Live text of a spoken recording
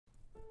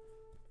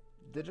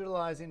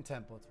Digitalizing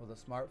templates with a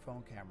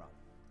smartphone camera.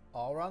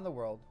 All around the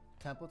world,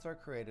 templates are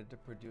created to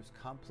produce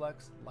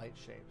complex light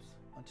shapes.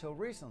 Until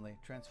recently,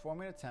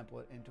 transforming a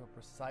template into a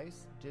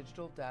precise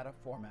digital data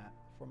format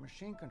for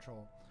machine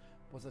control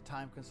was a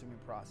time-consuming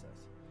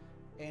process.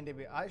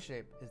 A+W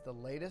iShape is the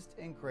latest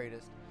and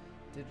greatest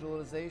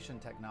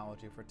digitalization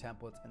technology for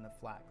templates in the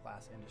flat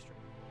glass industry.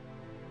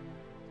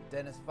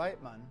 Dennis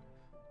Weitmann,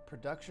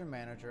 production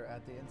manager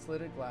at the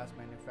insulated glass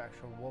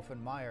manufacturer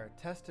Wolff+Meier,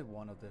 tested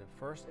one of the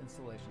first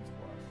installations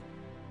for us.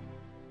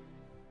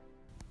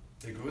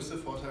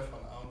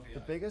 The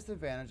biggest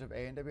advantage of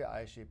A+W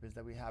iShape is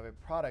that we have a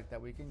product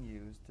that we can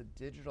use to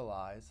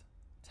digitalize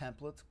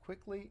templates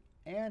quickly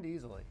and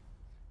easily.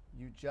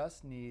 You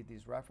just need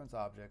these reference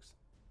objects,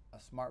 a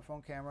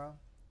smartphone camera,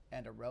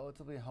 and a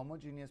relatively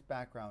homogeneous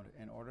background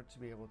in order to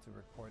be able to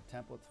record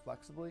templates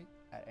flexibly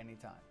at any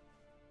time.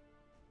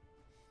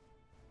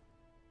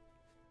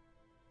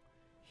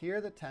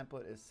 Here the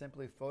template is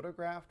simply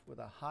photographed with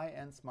a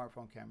high-end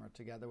smartphone camera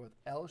together with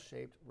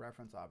L-shaped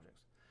reference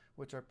objects,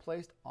 which are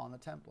placed on the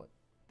template.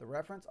 The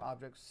reference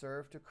objects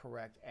serve to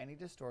correct any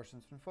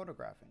distortions from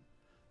photographing.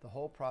 The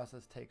whole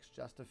process takes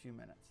just a few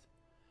minutes.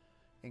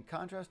 In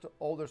contrast to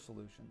older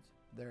solutions,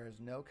 there is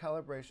no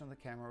calibration of the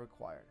camera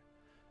required.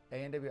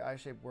 A+W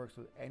iShape works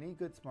with any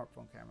good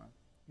smartphone camera.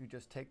 You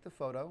just take the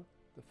photo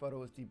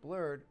is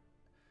deblurred,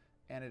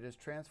 and it is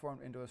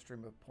transformed into a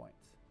stream of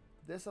points.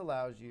 This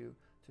allows you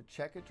to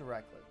check it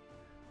directly.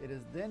 It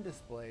is then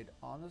displayed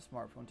on the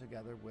smartphone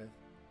together with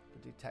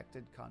the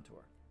detected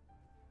contour.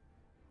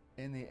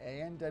 In the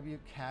A+W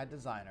CAD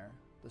Designer,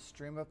 the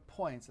stream of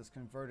points is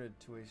converted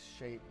to a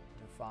shape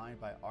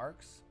defined by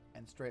arcs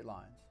and straight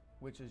lines,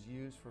 which is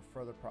used for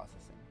further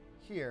processing.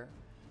 Here,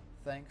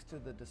 thanks to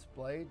the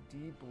displayed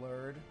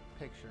deblurred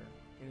picture,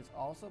 it is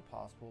also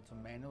possible to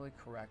manually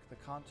correct the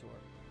contour.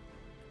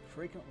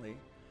 Frequently,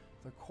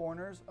 the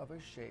corners of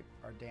a shape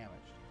are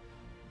damaged.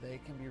 They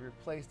can be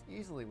replaced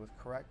easily with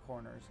correct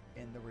corners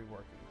in the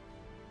reworking.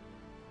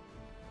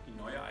 Die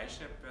neue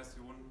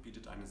iShape-Version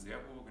bietet eine sehr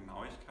hohe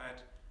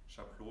Genauigkeit,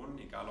 Schablonen,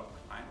 egal ob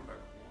klein oder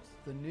groß.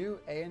 The new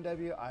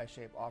A+W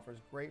iShape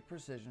offers great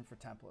precision for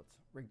templates,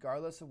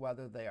 regardless of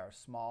whether they are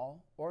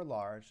small or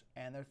large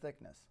and their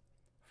thickness.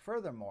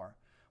 Furthermore,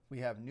 we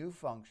have new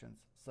functions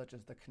such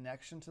as the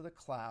connection to the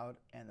cloud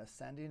and the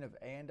sending of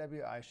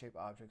A+W iShape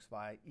objects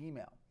via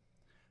email.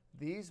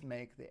 These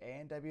make the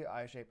A+W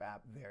iShape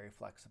app very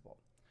flexible.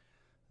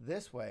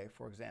 This way,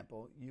 for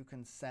example, you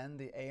can send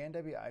the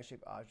A+W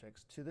iShape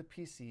objects to the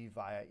PC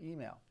via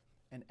email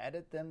and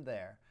edit them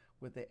there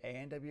with the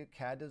A+W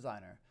CAD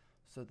Designer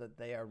so that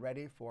they are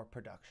ready for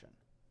production.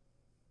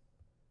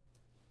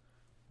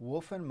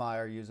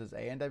 Wolff+Meier uses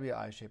A+W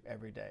iShape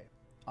every day.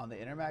 On the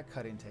Intermat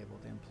cutting table,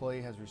 the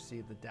employee has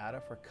received the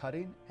data for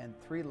cutting and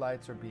 3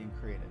 lights are being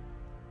created.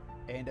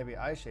 A+W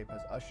iShape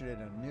has ushered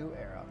in a new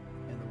era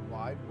in the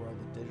wide world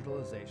of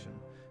digitalization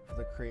for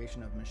the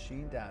creation of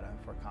machine data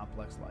for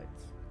complex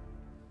lights.